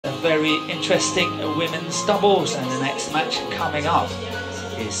very interesting women's doubles, and the next match coming up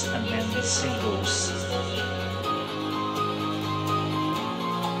is a men's singles.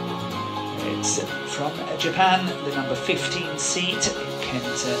 It's from Japan, the number 15 seed,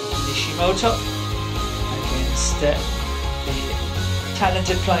 Kenta Nishimoto, against the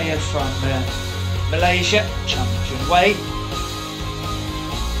talented player from Malaysia, Cheam.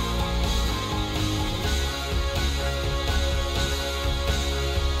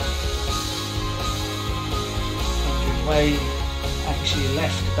 Wei actually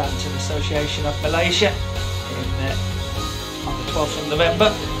left the Badminton Association of Malaysia on the 12th of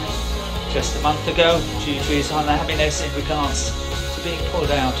November, just a month ago, due to his unhappiness in regards to being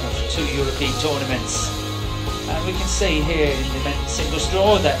pulled out of 2 European tournaments. And we can see here in the men's singles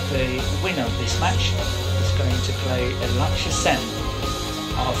draw that the winner of this match is going to play Lakshya Sen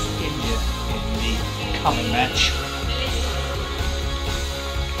of India in the coming match.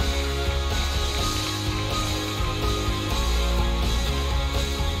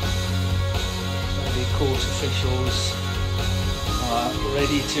 Court officials are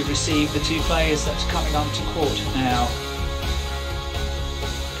ready to receive the 2 players that's coming onto court now.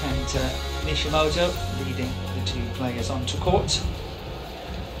 Kenta Nishimoto leading the 2 players onto court.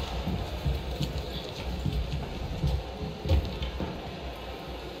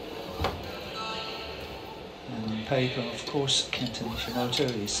 And on paper, of course, Kenta Nishimoto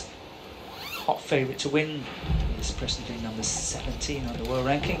is hot favourite to win. He's presently number 17 on the world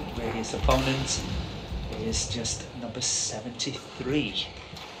ranking, where his opponent is just number 73.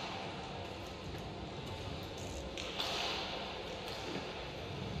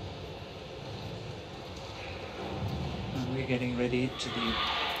 And we're getting ready to the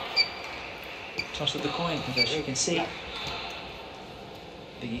toss of the coin, and as you can see,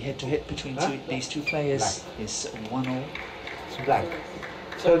 the head-to-head between these 2 players is 1-1. Blank.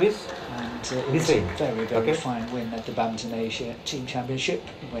 So this and it was a very fine win at the Badminton Asia Team Championship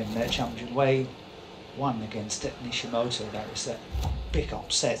when Cheam Wei won against Nishimoto. That was a big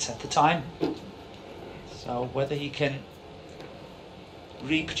upset at the time. So whether he can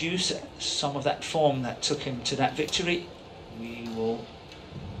reproduce some of that form that took him to that victory, we will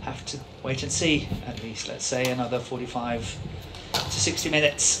have to wait and see. At least, let's say, another 45 to 60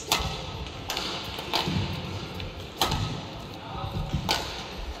 minutes.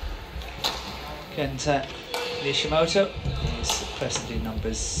 Kenta Nishimoto is presently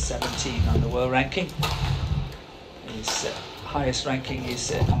number 17 on the world ranking. His highest ranking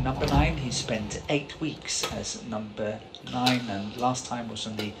is number 9. He spent 8 weeks as number 9, and last time was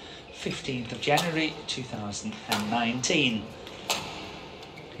on the 15th of January 2019.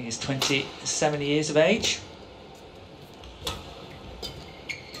 He is 27 years of age.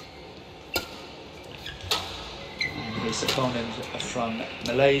 And his opponent from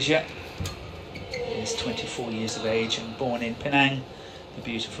Malaysia is 24 years of age and born in Penang, the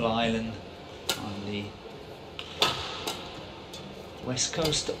beautiful island on the west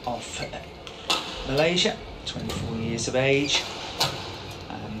coast of Malaysia. 24 years of age,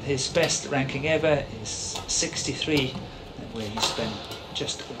 and his best ranking ever is 63, where he spent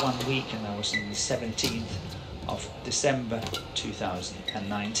just 1 week, and that was on the 17th of December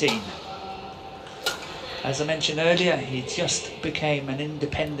 2019. As I mentioned earlier, he just became an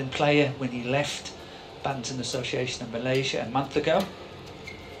independent player when he left Badminton Association of Malaysia a month ago.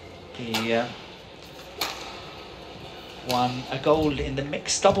 He won a gold in the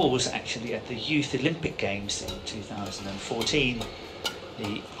mixed doubles actually at the Youth Olympic Games in 2014.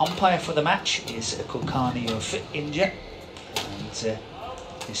 The umpire for the match is Kulkarni of India, and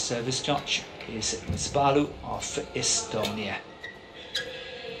his service judge is Misbalu of Estonia.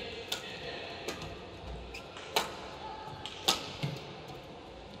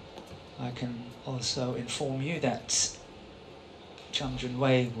 I can also inform you that Cheam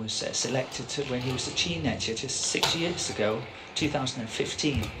Wei was selected when he was a teenager just 6 years ago,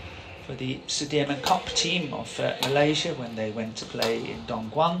 2015, for the Sudirman Cup team of Malaysia when they went to play in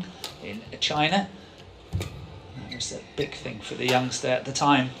Dongguan in China. That was a big thing for the youngster at the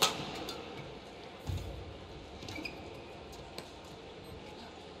time.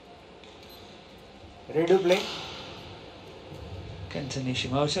 ready to play? Kenta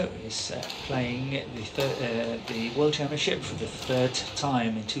Nishimoto is playing the World Championship for the 3rd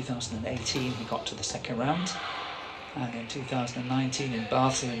time. In 2018 he got to the 2nd round, and in 2019 in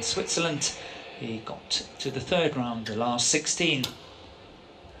Basel in Switzerland he got to the 3rd round, the last 16.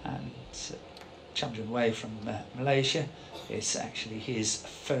 And Cheam Wei from Malaysia, is actually his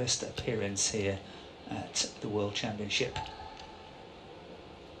first appearance here at the World Championship.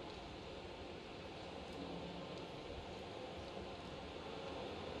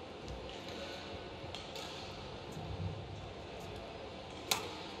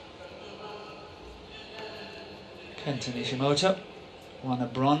 Kenta Nishimoto won a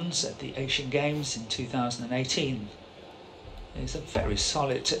bronze at the Asian Games in 2018. He's a very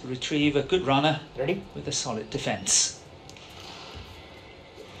solid retriever, good runner. Ready? With a solid defence.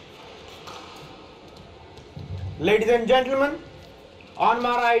 Ladies and gentlemen, on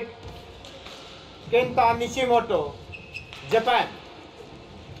my right, Kenta Nishimoto, Japan.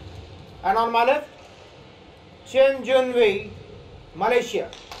 And on my left, Chen Junwei, Malaysia.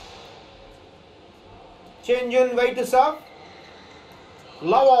 Chen Junwei to serve.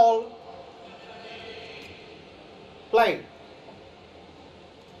 Love all. Play.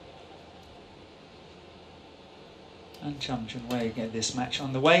 And Chum Junwei get this match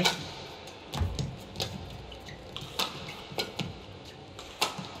on the way.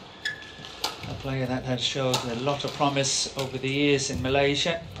 A player that has showed a lot of promise over the years in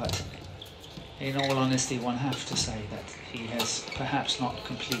Malaysia, but in all honesty, one has to say that he has perhaps not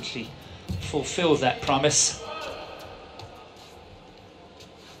completely fulfilled that promise.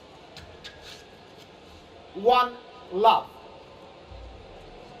 One love.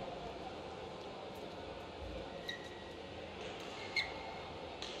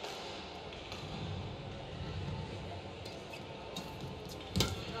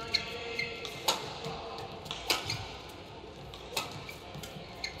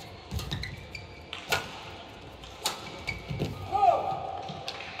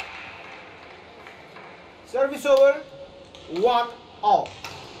 Service over, 1-all.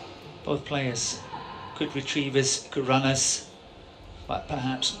 Both players, good retrievers, good runners, but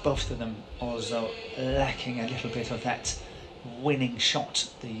perhaps both of them also lacking a little bit of that winning shot,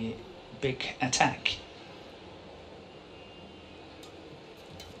 the big attack.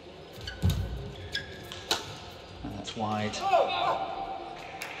 And that's wide.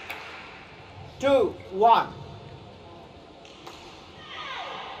 2-1.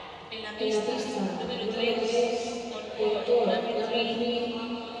 En la pista, número 3, por número 3,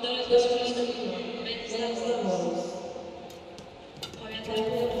 todos los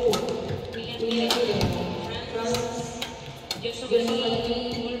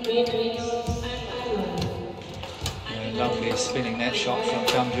lovely spinning net shot from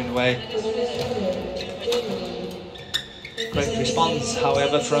Chum Junwei. Great response,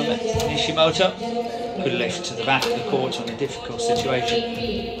 however, from Nishimoto. Good lift to the back of the court on a difficult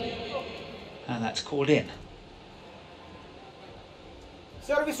situation. And that's called in.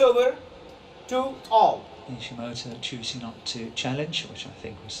 Service over, 2-all. Nishimoto choosing not to challenge, which I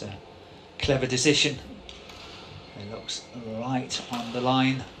think was a clever decision. It looks right on the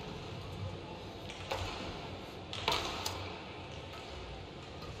line.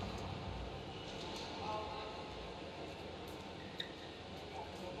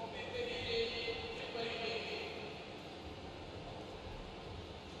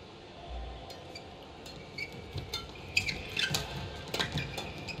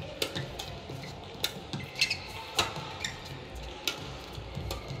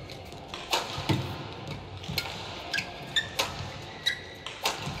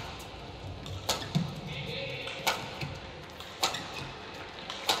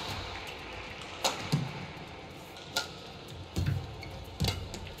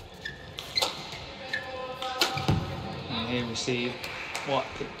 Here we see what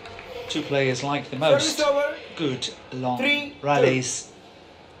the two players like the most. Good long rallies,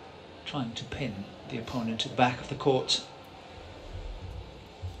 trying to pin the opponent to the back of the court.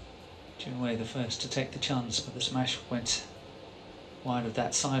 Junwei the first to take the chance, but the smash went wide of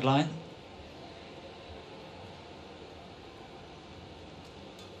that sideline.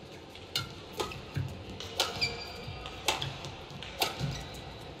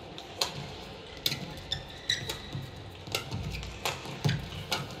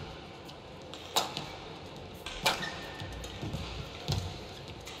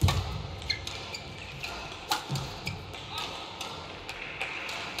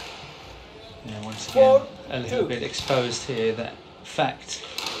 Once again, a little bit exposed here, that fact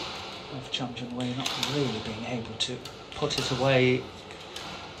of Chum Junwei not really being able to put it away,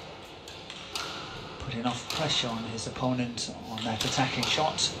 put enough pressure on his opponent on that attacking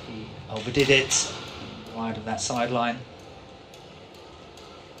shot. He overdid it, wide of that sideline.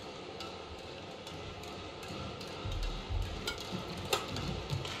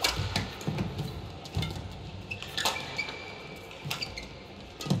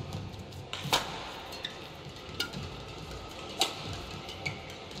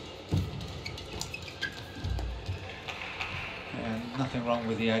 Nothing wrong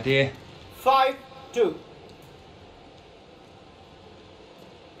with the idea. 5-2.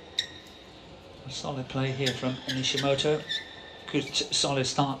 A solid play here from Nishimoto. Good solid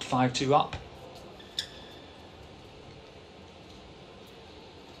start, 5-2 up.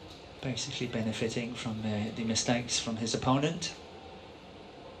 basically benefiting from the mistakes from his opponent.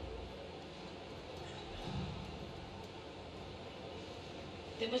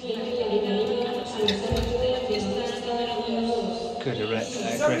 Good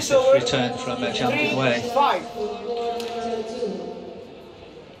aggressive return from Champion Wei. 5.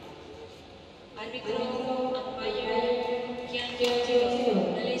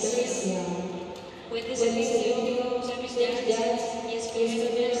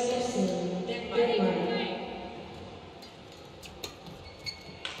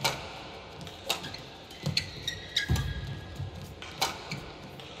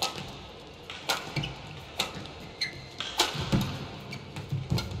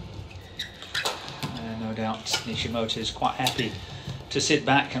 No doubt Nishimoto is quite happy to sit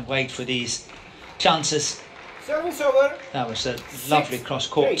back and wait for these chances. Service over. That was a lovely cross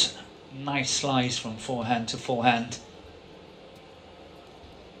court. 8. Nice slice from forehand to forehand.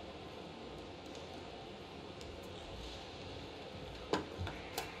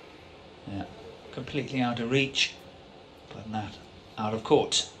 Yeah, completely out of reach, but not out of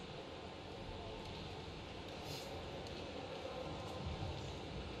court.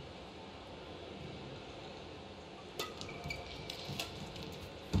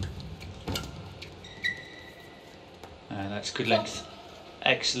 That's good length.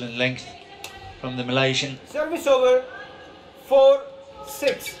 Excellent length from the Malaysian. Service over.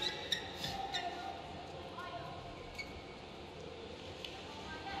 4-6.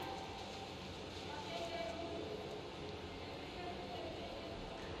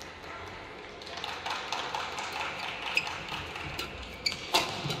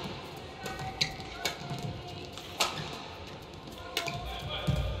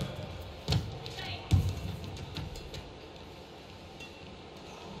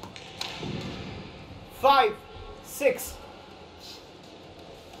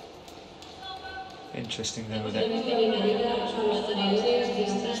 Interesting there with it.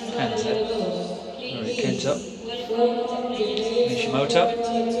 Kenta Nishimoto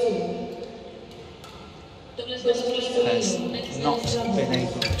has not been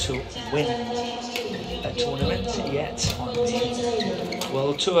able to win a tournament yet on the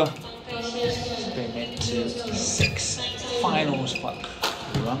World Tour. He's been into 6 finals, but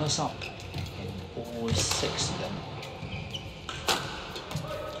runners-up in all 6 of them.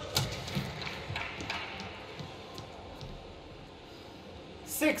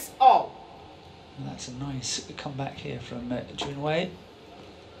 And that's a nice comeback here from Jun Wei.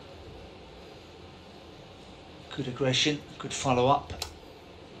 Good aggression, good follow-up.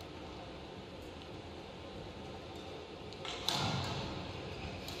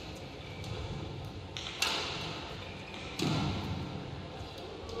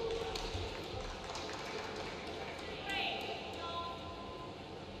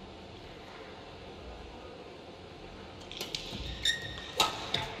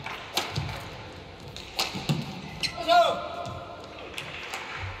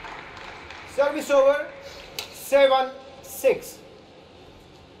 Service over. 7-6.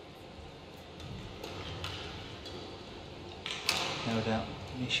 No doubt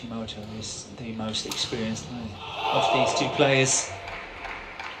Nishimoto is the most experienced of these 2 players.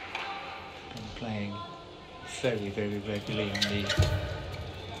 Been playing very, very regularly on the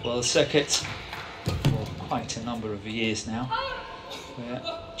world circuit for quite a number of years now, where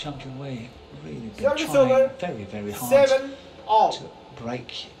Champion Wei really been trying very, very hard to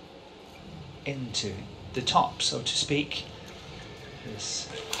break into the top, so to speak. His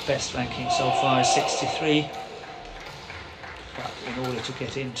best ranking so far is 63, but in order to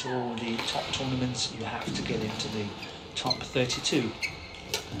get into all the top tournaments you have to get into the top 32,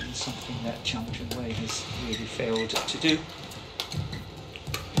 and something that Champion Wei has really failed to do.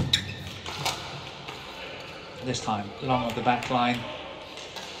 This time long on the back line.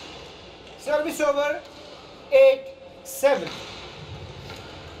 Service over. 8-7.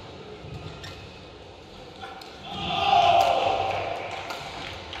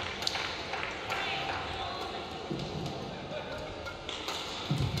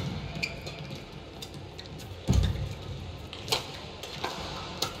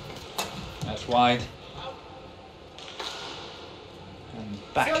 That's wide. And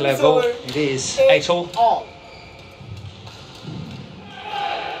back Service level, over. it is 8-all.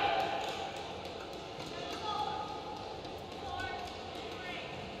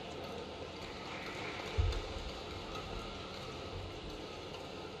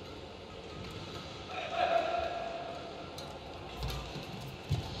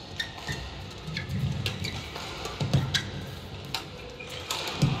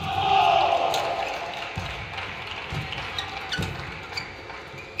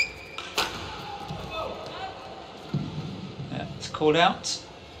 called out.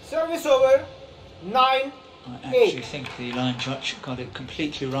 Service over. 9, I actually 8. think the line judge got it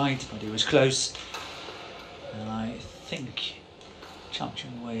completely right, but he was close. And I think Chang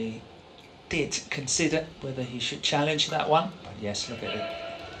Chun-Wei did consider whether he should challenge that one. But yes, look at it.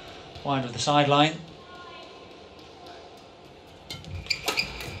 Wide of the sideline.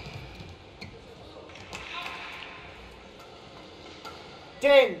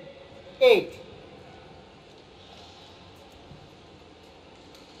 Ten, 8.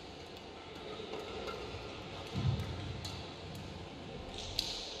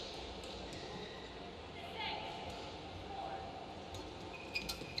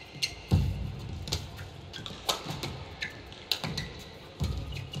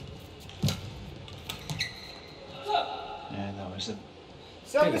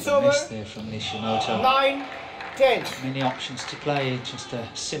 Service bit of a over. miss there from Nishimoto. 9, 10. Many options to play, just a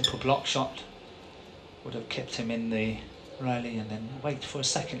simple block shot would have kept him in the rally, and then wait for a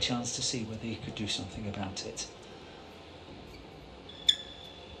second chance to see whether he could do something about it.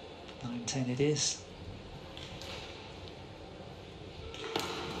 9-10 it is.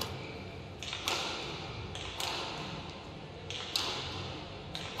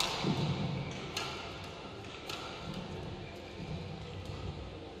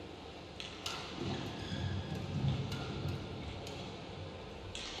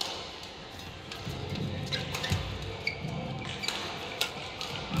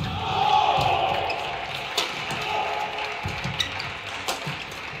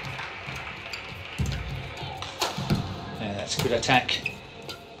 Good attack,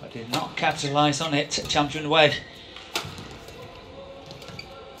 but did not capitalise on it. Chang Chun-Wei.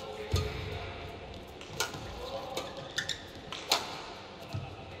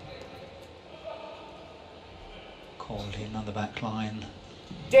 Called in on the back line.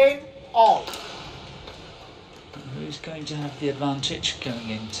 10 all. Who's going to have the advantage going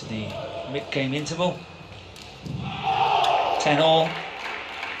into the mid-game interval? 10 all.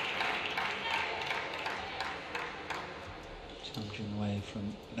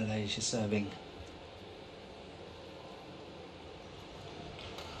 From Malaysia serving.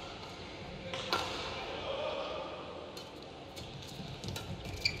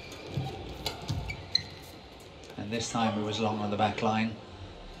 And this time it was long on the back line,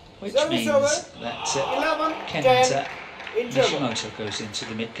 which means that Kenta Nishimoto goes into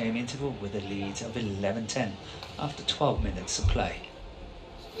the mid-game interval with a lead of 11-10 after 12 minutes of play.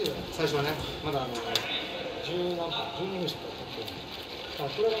 こ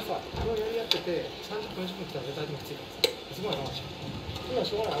れがさ、やり合ってて30分40分来たら絶対についたんですよ。すごい話。今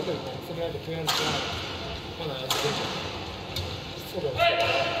しょうがない後でそれやって9円つけながらまだやって出ちゃう。そうなんです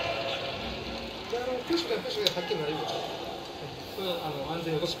よ。で、プッシュではっきりなれるでしょ。これ安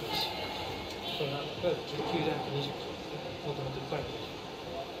全を落としくるし。これ19じゃなくて20でしょ。もっともっといっぱいいっ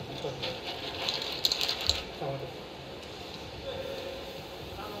ぱい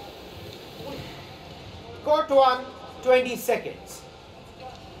Court 1, 20 seconds.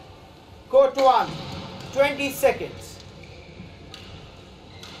 Court 1, 20 seconds.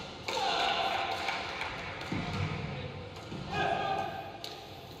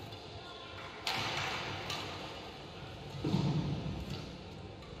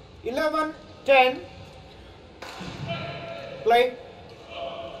 Eleven, 10. Play.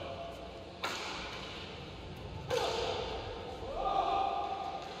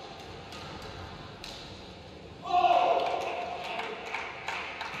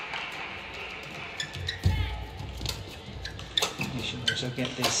 So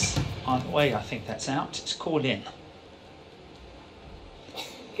get this on the way. I think that's out. It's called in.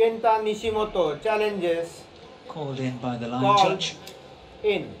 Kenta Nishimoto challenges. Called in by the line Called judge.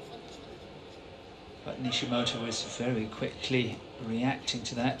 In. But Nishimoto is very quickly reacting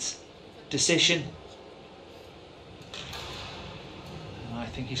to that decision. And I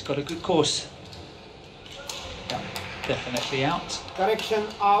think he's got a good course. Yeah, definitely out. Correction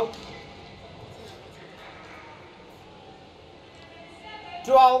out.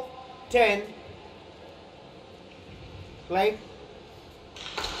 12, 10. Play.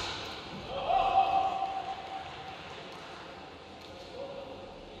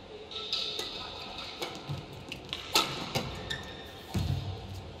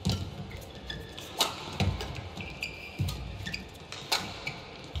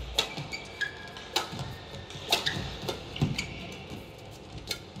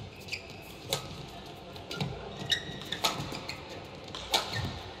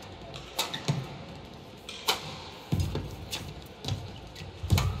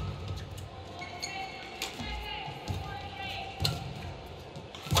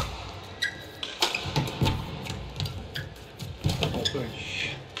 push.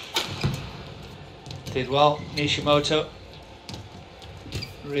 Did well, Nishimoto.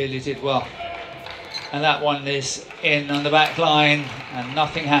 Really did well. And that one is in on the back line, and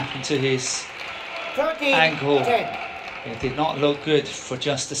nothing happened to his 13, ankle. 10. It did not look good for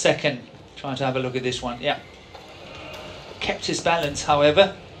just a second. Trying to have a look at this one. Yeah. Kept his balance,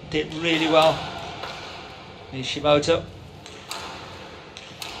 however. Did really well. Nishimoto.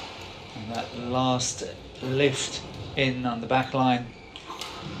 And that last lift in on the back line.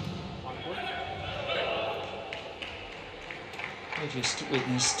 We just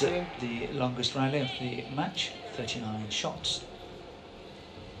witnessed the longest rally of the match, 39 shots.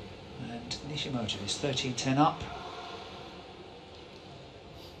 And Nishimoto is 13-10 up.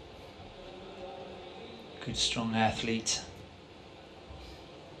 Good, strong athlete.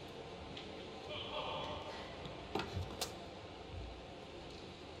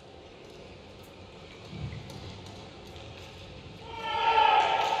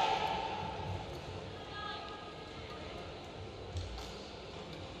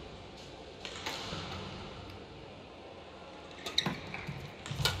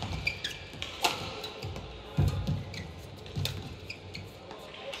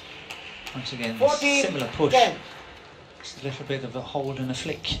 Once again, 14, similar push. 10. Just a little bit of a hold and a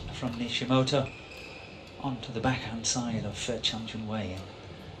flick from Nishimoto onto the backhand side of Cham Jun Wei.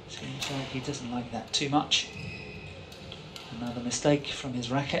 Seems like he doesn't like that too much. Another mistake from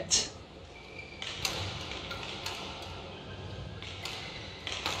his racket.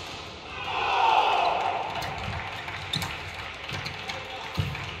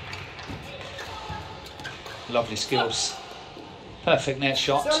 Lovely skills. Perfect net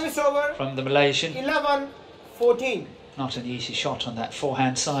shot Service over. from the Malaysian. 11-14. Not an easy shot on that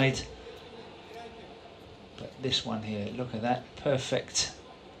forehand side. But this one here, look at that. Perfect.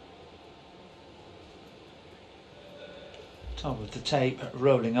 Top of the tape,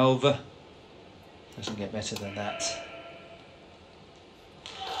 rolling over. Doesn't get better than that.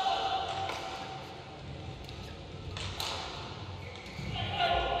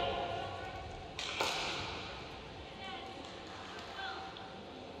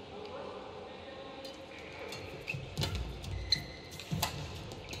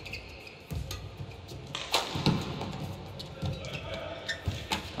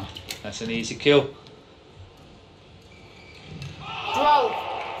 That's an easy kill.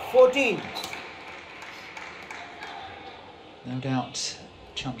 12-14. No doubt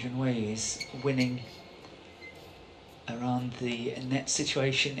Cham Jun Wei is winning around the net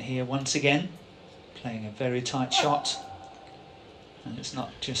situation here once again. Playing a very tight shot. And it's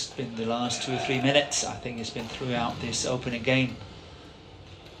not just been the last 2 or 3 minutes. I think it's been throughout this opening game.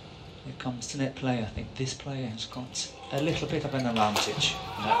 When it comes to net play, I think this player has got a little bit of an advantage.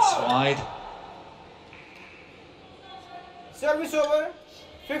 And that's wide. Service over.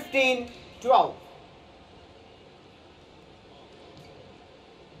 15-12.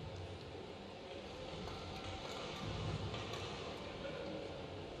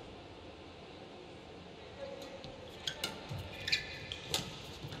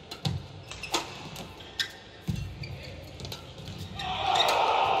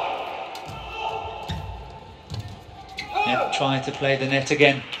 Yep, trying to play the net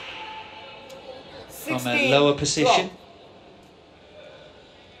again from a lower position. 12.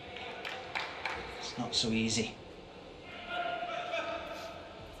 It's not so easy.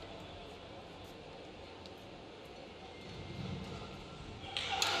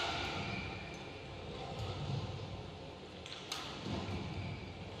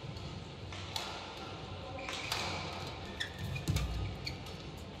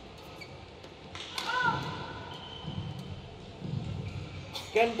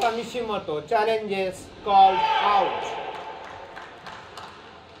 Kenta Nishimoto challenges called out.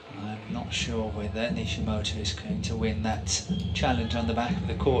 I'm not sure whether Nishimoto is going to win that challenge on the back of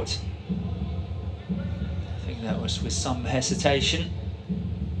the court. I think that was with some hesitation.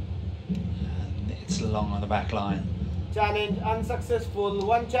 And it's long on the back line. Challenge unsuccessful.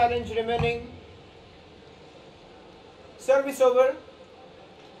 One challenge remaining. Service over.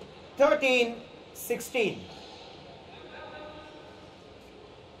 13-16.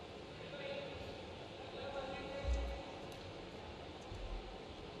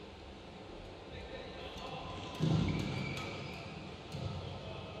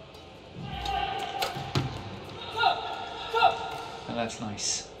 And that's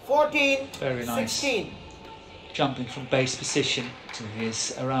nice. 14, Very nice. 16. Jumping from base position to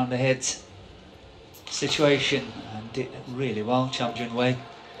his around the head situation, and did really well, Cham Jun Wei.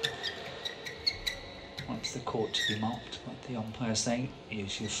 Wants the court to be marked, but the umpire saying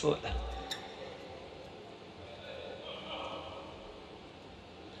use your foot.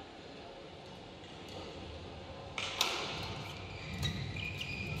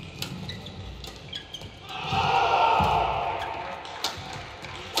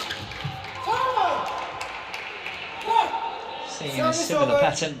 similar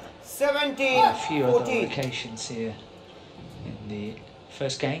pattern. 17, A few other 14. occasions here in the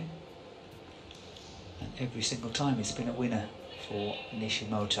first game, and every single time it's been a winner for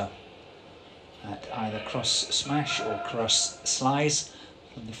Nishimoto at either cross smash or cross slice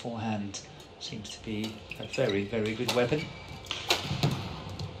from the forehand. Seems to be a very, very good weapon.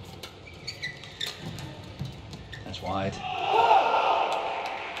 That's wide.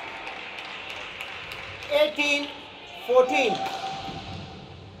 18, 14.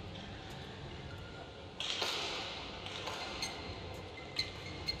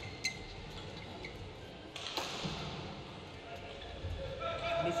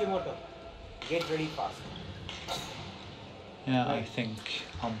 Nishimoto, get ready fast. Yeah, I think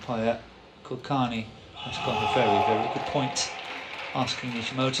umpire Kulkarni has got a very, very good point, asking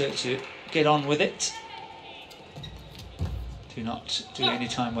Nishimoto to get on with it. Do not do any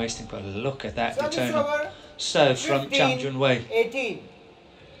time wasting, but look at that return serve from 15, Cham Jun-wei. 18.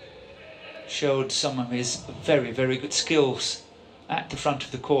 Showed some of his very, very good skills at the front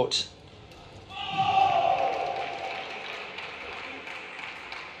of the court.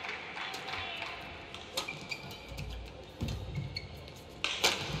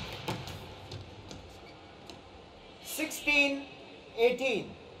 $16, 18.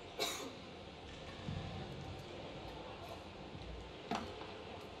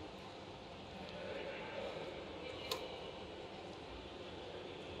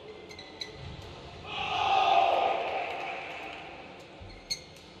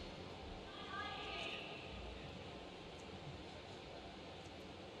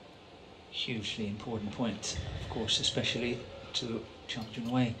 Hugely important point, of course, especially to Cham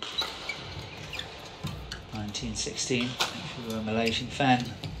Jun-wei. 1916, if you're a Malaysian fan,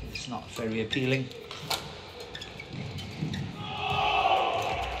 it's not very appealing.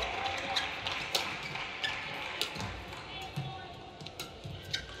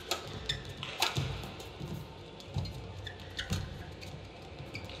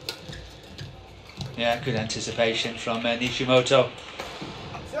 Yeah, good anticipation from Nishimoto.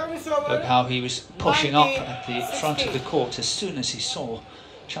 Look how he was pushing up at the front of the court as soon as he saw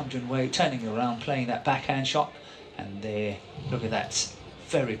Cham Jun-wei turning around, playing that backhand shot, and there, look at that,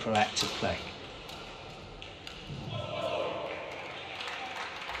 very proactive play.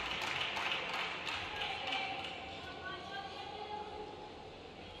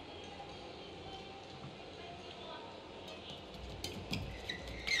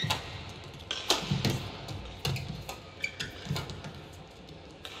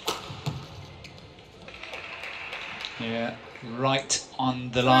 Yeah, right on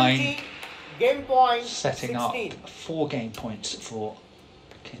the line, game point, setting 16. up 4 game points for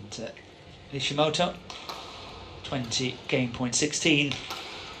Kenta Nishimoto. 20 game point 16.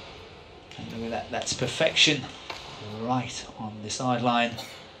 And look at that, that's perfection right on the sideline.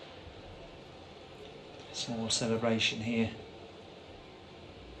 Small celebration here.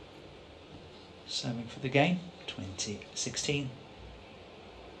 Serving for the game, 20-16.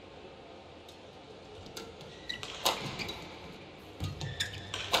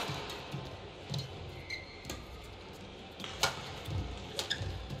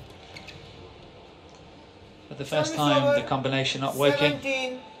 For the first time, the combination not working.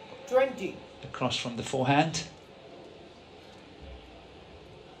 17-20. Across from the forehand.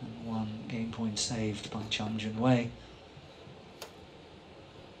 And 1 game point saved by Cham Jun-wei.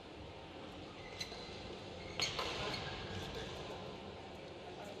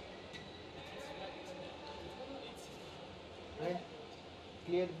 Right?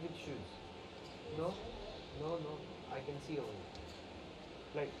 Clear with shoes. No? No, no. I can see over here.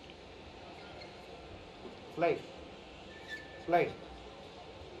 Flight. Flight. Flight.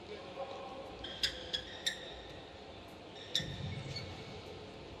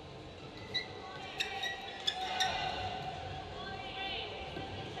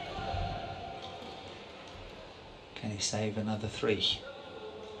 Can he save another 3?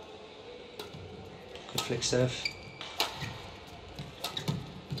 Good flick serve.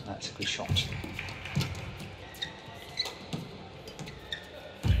 That's a good shot.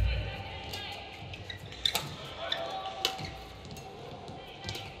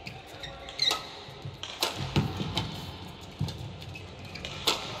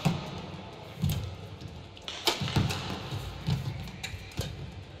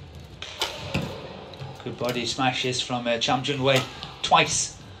 Good body smashes from Cham Jun-wei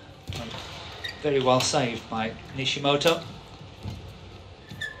twice. Very well saved by Nishimoto.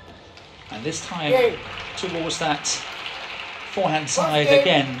 And this time towards that forehand side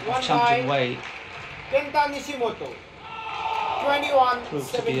again of Cham Jun-wei. Kenta Nishimoto. 21-17.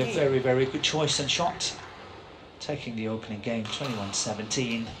 Proved to be a very, very good choice and shot. taking the opening game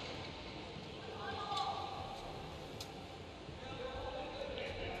 21-17.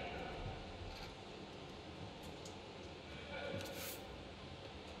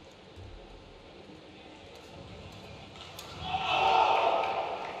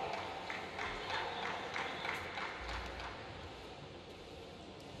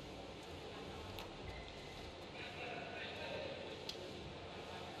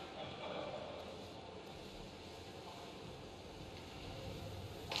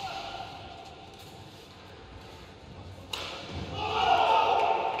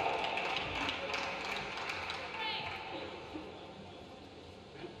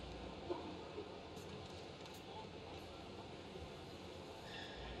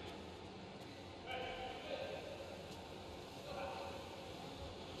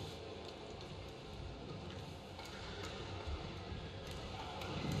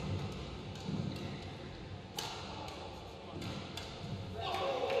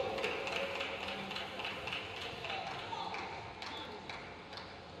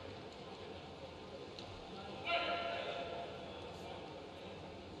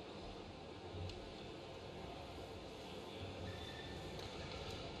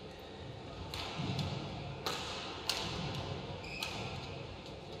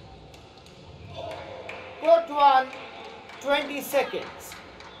 Court 1, 20 seconds.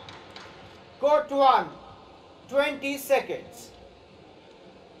 Court 1, 20 seconds.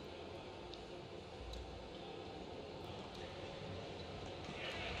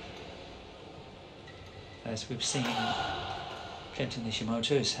 As we've seen, Kenta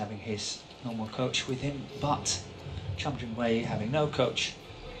Nishimoto is having his normal coach with him, but Champion Wei having no coach.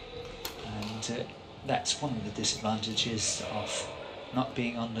 And that's one of the disadvantages of not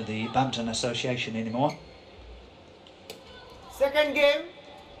being under the Badminton Association anymore. Second game,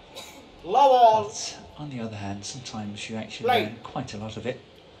 love all. But on the other hand, sometimes you actually Play. learn quite a lot of it,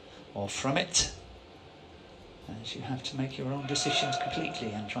 or from it, as you have to make your own decisions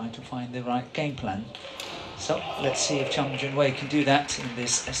completely and try to find the right game plan. So let's see if Champion Wei can do that in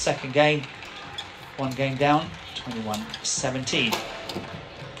this second game. One game down, 21-17.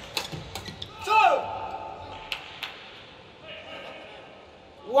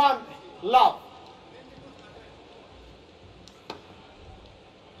 1, love.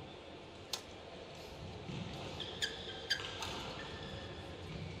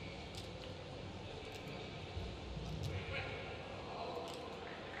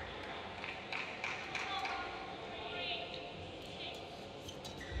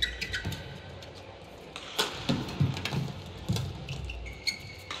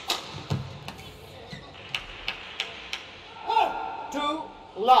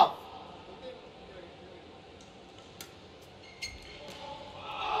 Love.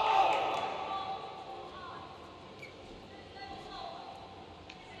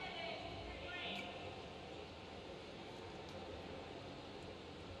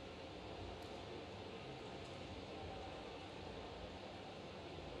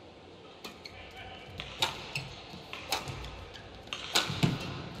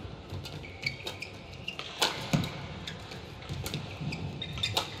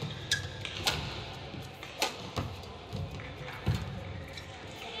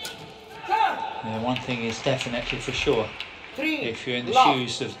 One thing is definitely for sure, 3, if you're in the love.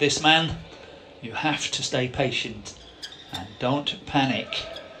 shoes of this man, you have to stay patient and don't panic.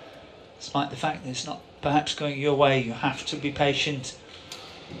 Despite the fact that it's not perhaps going your way, you have to be patient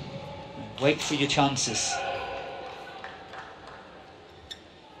and wait for your chances.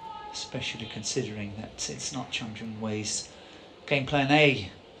 Especially considering that it's not Champion Wei's game plan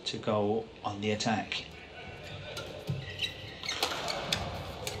A to go on the attack.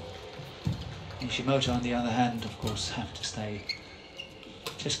 Nishimoto, on the other hand, of course, have to stay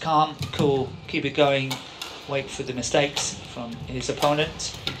just calm, cool, keep it going, wait for the mistakes from his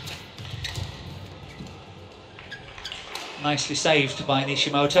opponent. Nicely saved by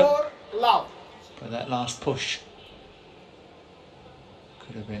Nishimoto. 4, love. But that last push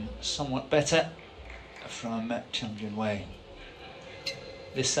could have been somewhat better from Champion Wei.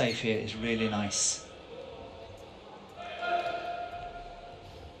 This save here is really nice.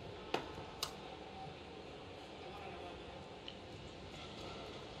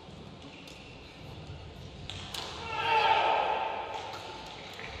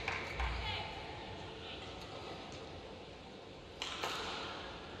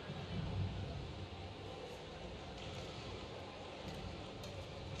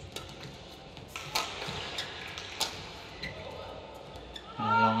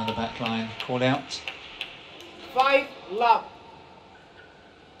 Along the back line, called out. 5, love.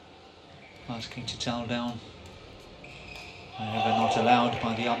 Asking to towel down. However, not allowed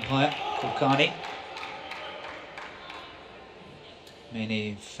by the umpire, Kulkarni.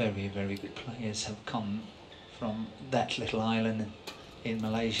 Many very, very good players have come from that little island in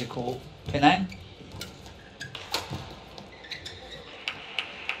Malaysia called Penang.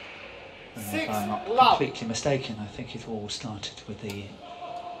 And if I'm not completely mistaken, I think it all started with the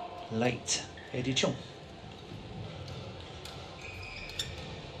late Eddie Chung.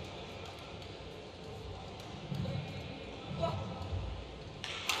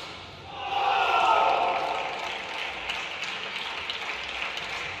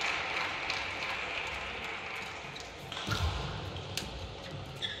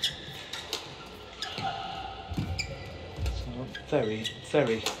 Very,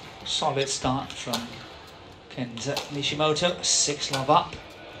 very solid start from Kenta Nishimoto, 6-love up,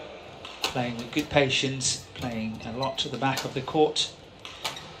 playing with good patience, playing a lot to the back of the court.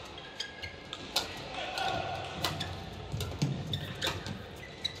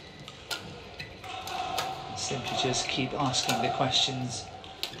 Simply just keep asking the questions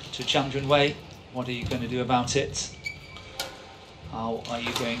to Cham Jun Wei. What are you going to do about it? How are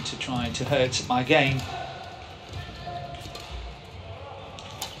you going to try to hurt my game?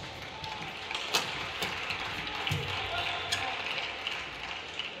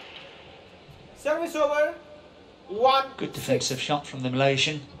 Service over. 1. Good defensive shot from the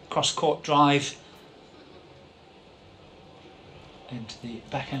Malaysian. Cross-court drive into the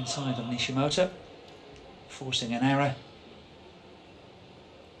backhand side of Nishimoto, forcing an error.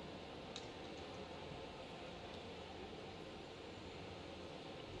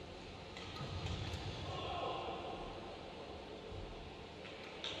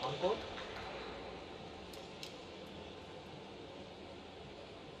 On-court.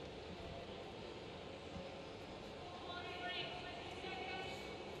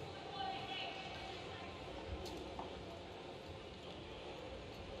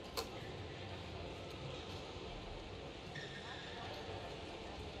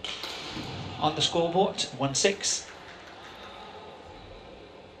 On the scoreboard, 1-6.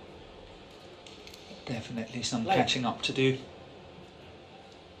 Definitely some catching up to do.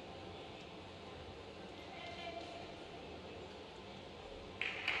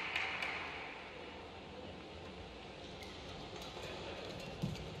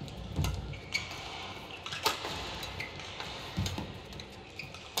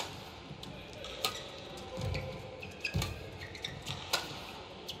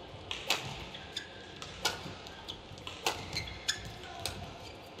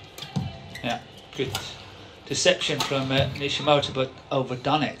 Yeah, good deception from Nishimoto, but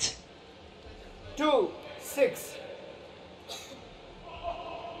overdone it. 2-6.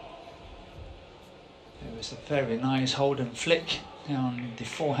 It was a very nice hold and flick down the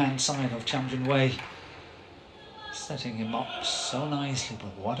forehand side of Cham Jun Wei, setting him up so nicely,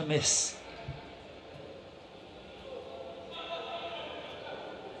 but what a miss.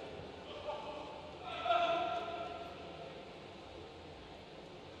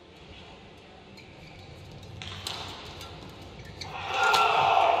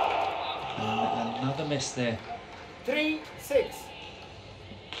 Miss there. 3-6.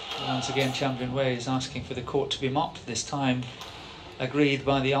 Once again, Cham Jun Wei is asking for the court to be mopped, this time agreed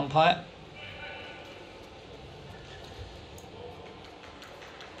by the umpire.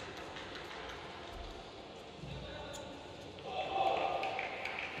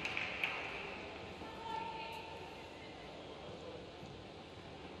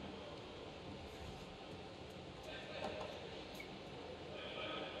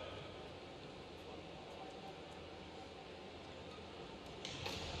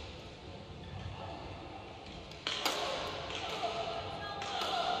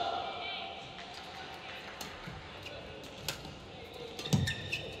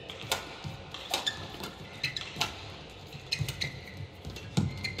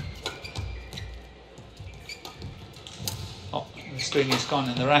 String is gone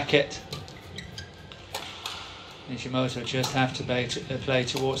in the racket. Nishimoto just have to play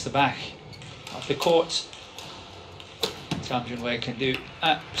towards the back of the court. Cham Jun Wei can do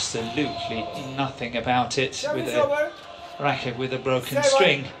absolutely nothing about it with a racket with a broken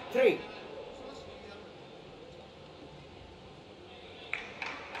string. 7-3.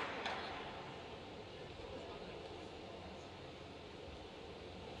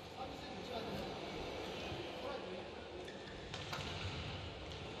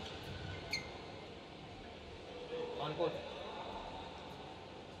 On-court.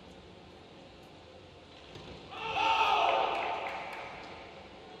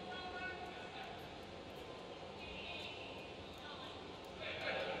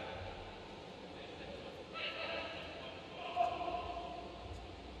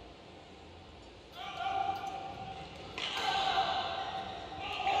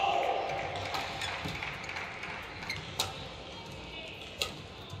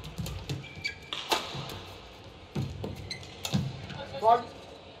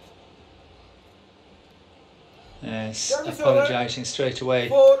 Yes, Service apologising straight away.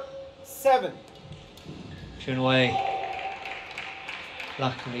 4-7. Junwei.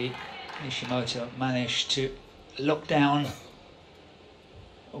 Luckily, Nishimoto managed to look down.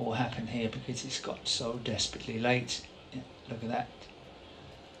 What happened here because it's got so desperately late. Yeah, look at that.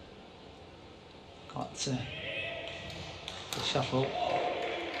 Got the shuttle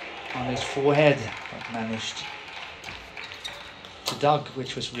on his forehead, but managed to dug,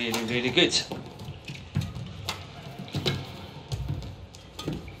 which was really, really good.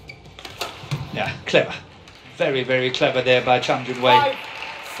 Yeah, clever. Very, very clever there by Chang Junwei.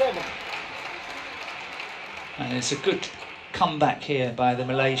 5-7. And it's a good comeback here by the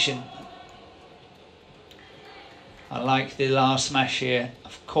Malaysian. I like the last smash here.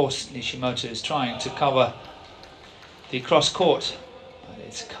 Of course, Nishimoto is trying to cover the cross court, but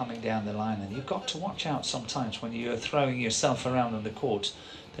it's coming down the line, and you've got to watch out sometimes when you're throwing yourself around on the court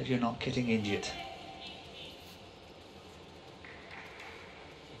that you're not getting injured.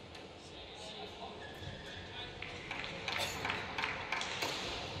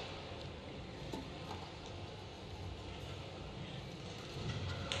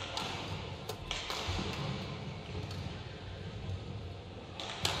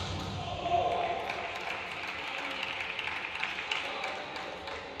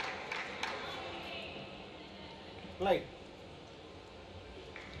 Play.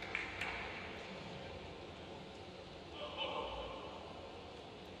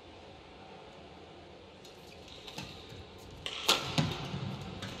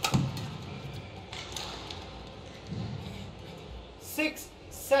 Six,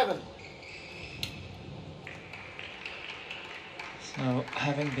 7. So,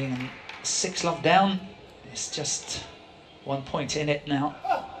 having been 6-love down, it's just 1 point in it now.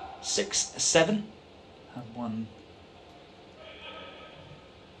 6-7, and won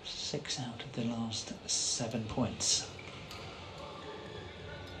 6 out of the last 7 points.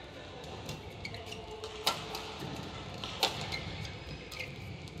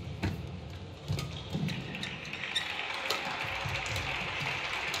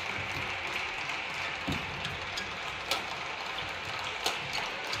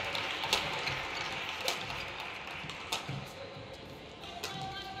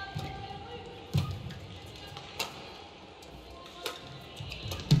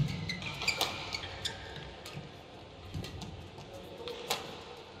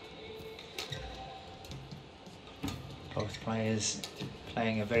 Both players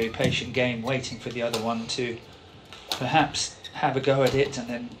playing a very patient game, waiting for the other one to perhaps have a go at it and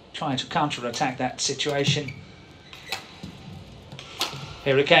then trying to counter-attack that situation.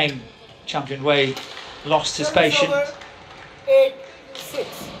 Here it came. Chang Junwei lost his patience.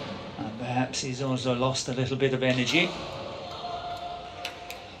 8-6. And perhaps he's also lost a little bit of energy.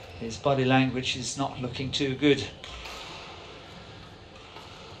 His body language is not looking too good.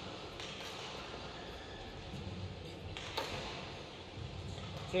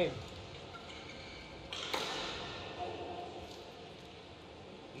 Cheam.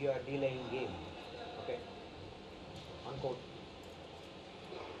 You are delaying game. Okay. On court.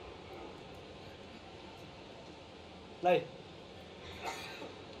 Play.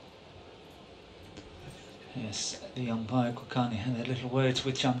 Yes, the umpire Kokani had a little words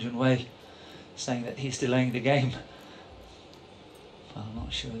with Chang Junwei, saying that he's delaying the game. But I'm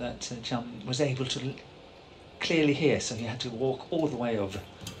not sure that Chang was able to clearly hear, so he had to walk all the way over.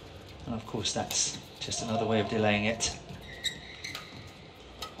 And of course that's just another way of delaying it.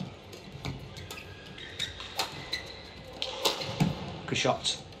 Good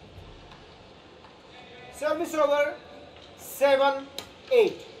shot. Service over.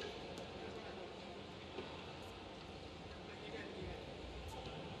 7-8.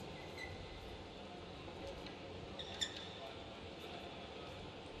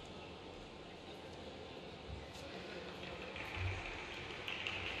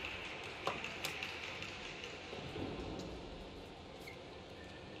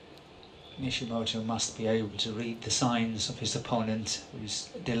 Nishimoto must be able to read the signs of his opponent, who's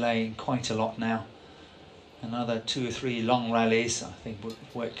delaying quite a lot now. Another 2 or 3 long rallies, I think, would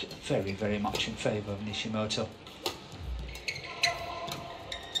work very, very much in favour of Nishimoto.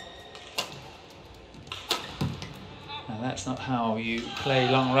 Now that's not how you play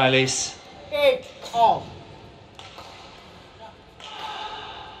long rallies. 8-all.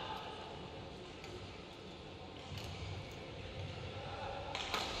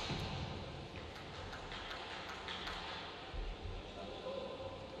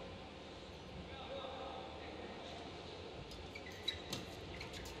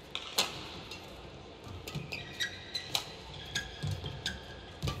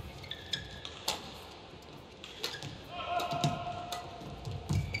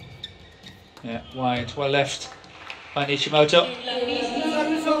 Yeah, wide, well left by Nishimoto.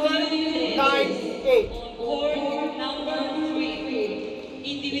 Service over, 9-8. Court number 3,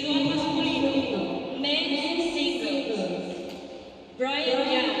 individual masculino, men's singles.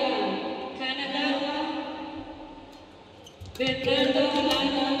 Brian Young, Canada. Bernardo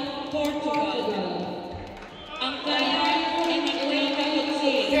Milano, Portugal. Umpire Emmanuel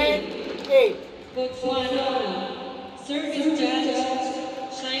Gauthier, 10-8. Botswana. Service judge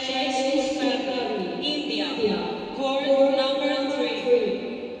Shailesh Pushkar, India. Court number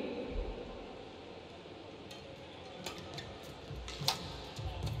 3.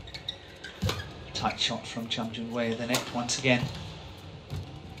 Tight shot from Chum Jun Wei at the net once again.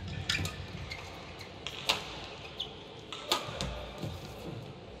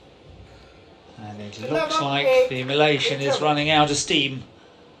 And it looks like the Malaysian is running out of steam,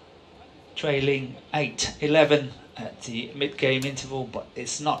 trailing 8-11 at the mid-game interval, but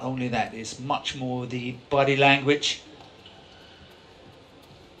it's not only that, it's much more the body language.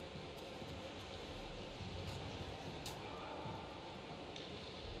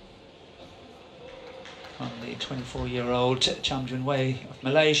 From the 24-year-old Chum Jun Wei of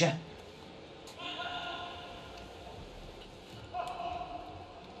Malaysia.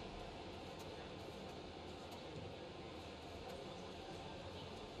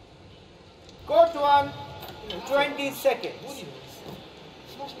 Court 1, 20 seconds.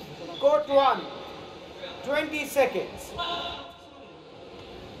 Court 1, 20 seconds.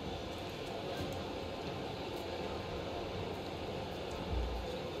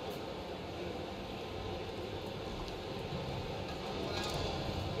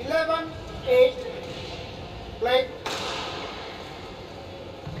 Play.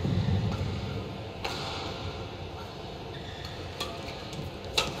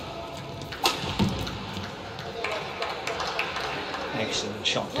 Excellent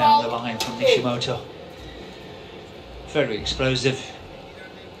shot down the line from Nishimoto. Very explosive.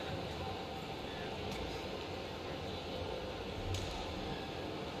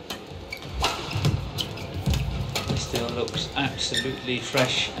 He still looks absolutely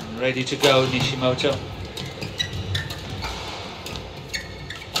fresh and ready to go, Nishimoto.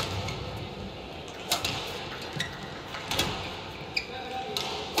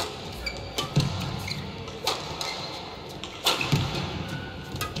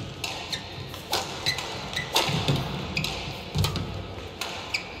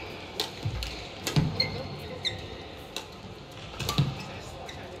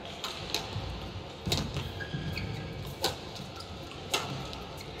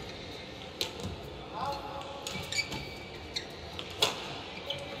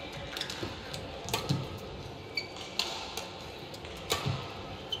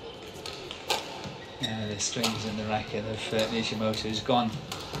 The strings in the racket of Nishimoto is gone.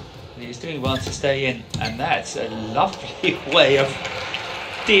 He's doing well to stay in, and that's a lovely way of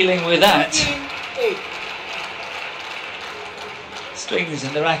dealing with that. 13-8. Strings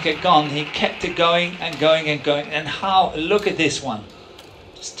in the racket gone. He kept it going and going and going. And how, look at this one.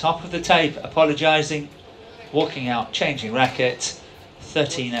 Just top of the tape, apologising, walking out, changing racket,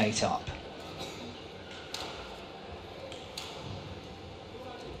 13-8 up.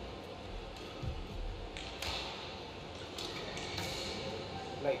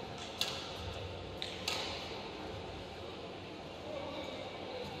 Play.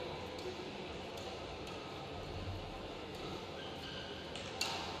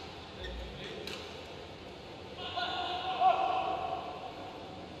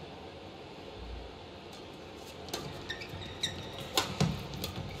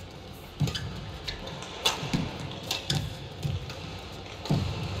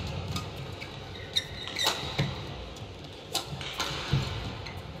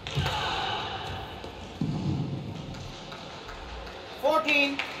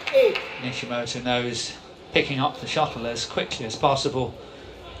 Nishimoto knows picking up the shuttle as quickly as possible,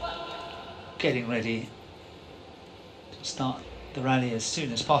 getting ready to start the rally as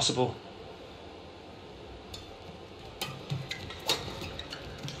soon as possible.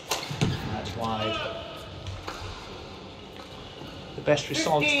 That's wide. The best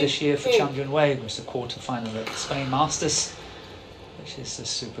result this year for Chum Jun Wei was the quarter-final at the Spain Masters, which is the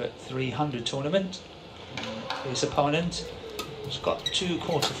Super 300 tournament. His opponent has got 2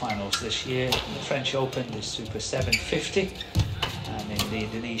 quarterfinals this year in the French Open, the Super 750, and in the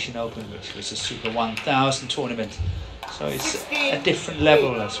Indonesian Open, which was a Super 1000 tournament. So it's a different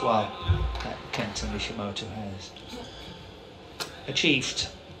level as well that Kenta Nishimoto has achieved.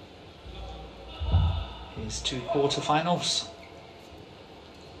 His 2 quarterfinals,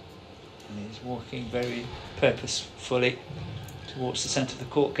 and he's walking very purposefully towards the centre of the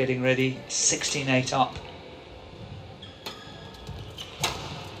court, getting ready. 16-8 up.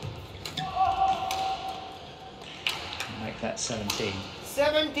 Make that 17.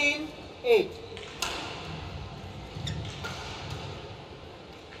 17-8.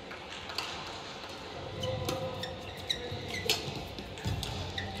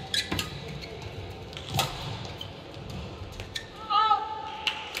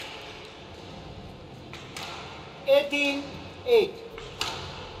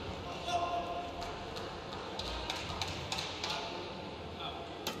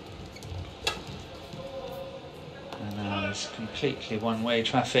 And now it's completely one-way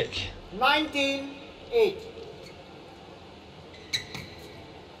traffic. 19-8.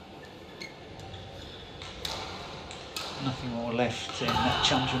 Nothing more left in that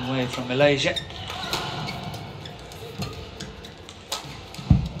Chumjun Way from Malaysia.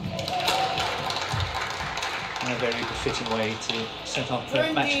 And a very befitting way to set up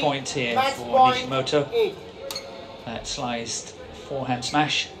a match point here for Nishimoto. That sliced forehand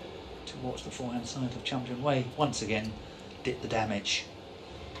smash towards the forehand side of Chumjun Way. Once again, did the damage.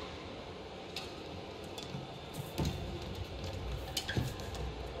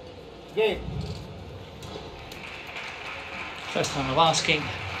 Game. First time of asking,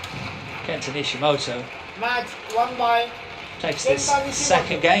 Kenta Nishimoto Match won by takes this Kenta Nishimoto.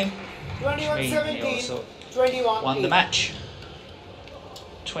 second game. 21-17, He also 21-8. won the match.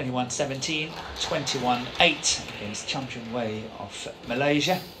 21-17, 21-8 against Chumjun Way of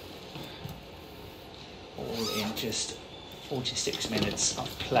Malaysia. All in just 46 minutes of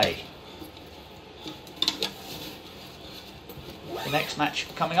play. The next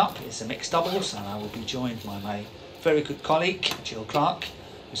match coming up is a mixed doubles, and I will be joined by my very good colleague, Jill Clark,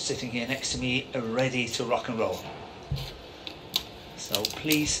 who's sitting here next to me, ready to rock and roll. So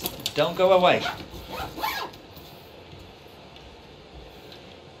please don't go away.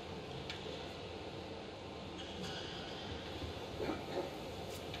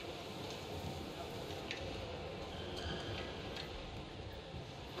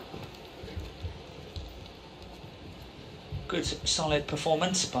 Good solid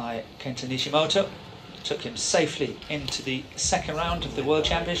performance by Kenta Nishimoto. Took him safely into the second round of the World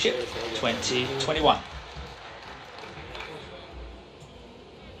Championship 2021.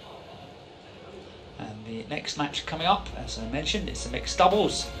 And the next match coming up, as I mentioned, is a mixed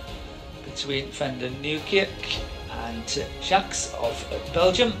doubles between Van der Nieuwkerk and Jacques of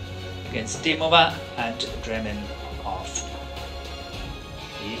Belgium against Dimova and Dremin of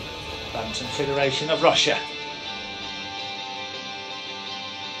the Badminton Federation of Russia.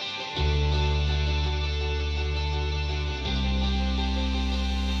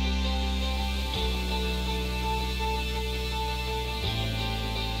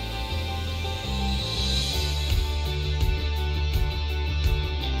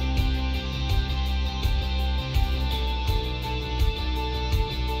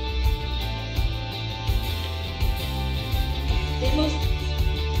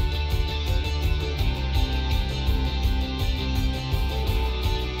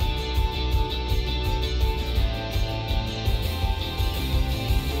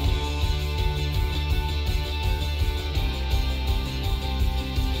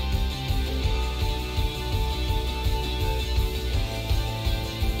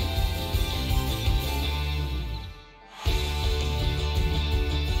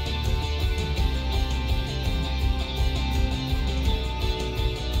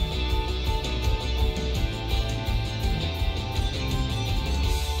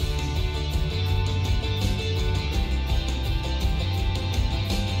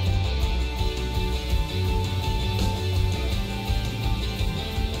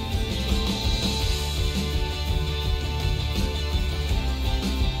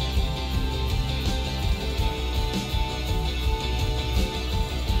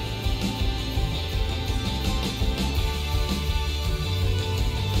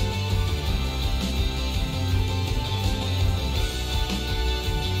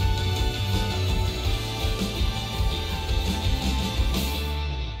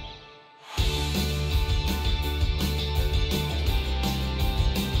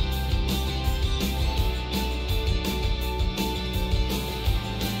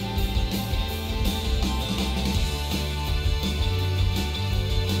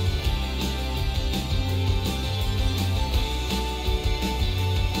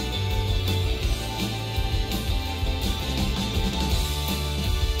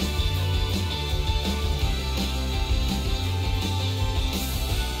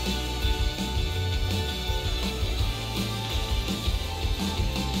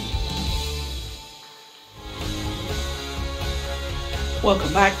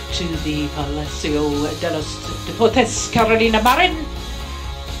 Welcome back to the Palacio de los Deportes Carolina Marin.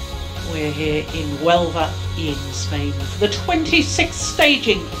 We're here in Huelva in Spain for the 26th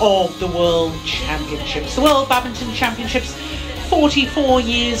staging of the World Championships. The World Badminton Championships, 44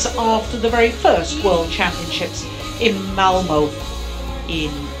 years after the very first World Championships in Malmö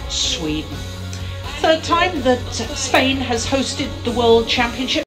in Sweden. Third time that Spain has hosted the World Championship.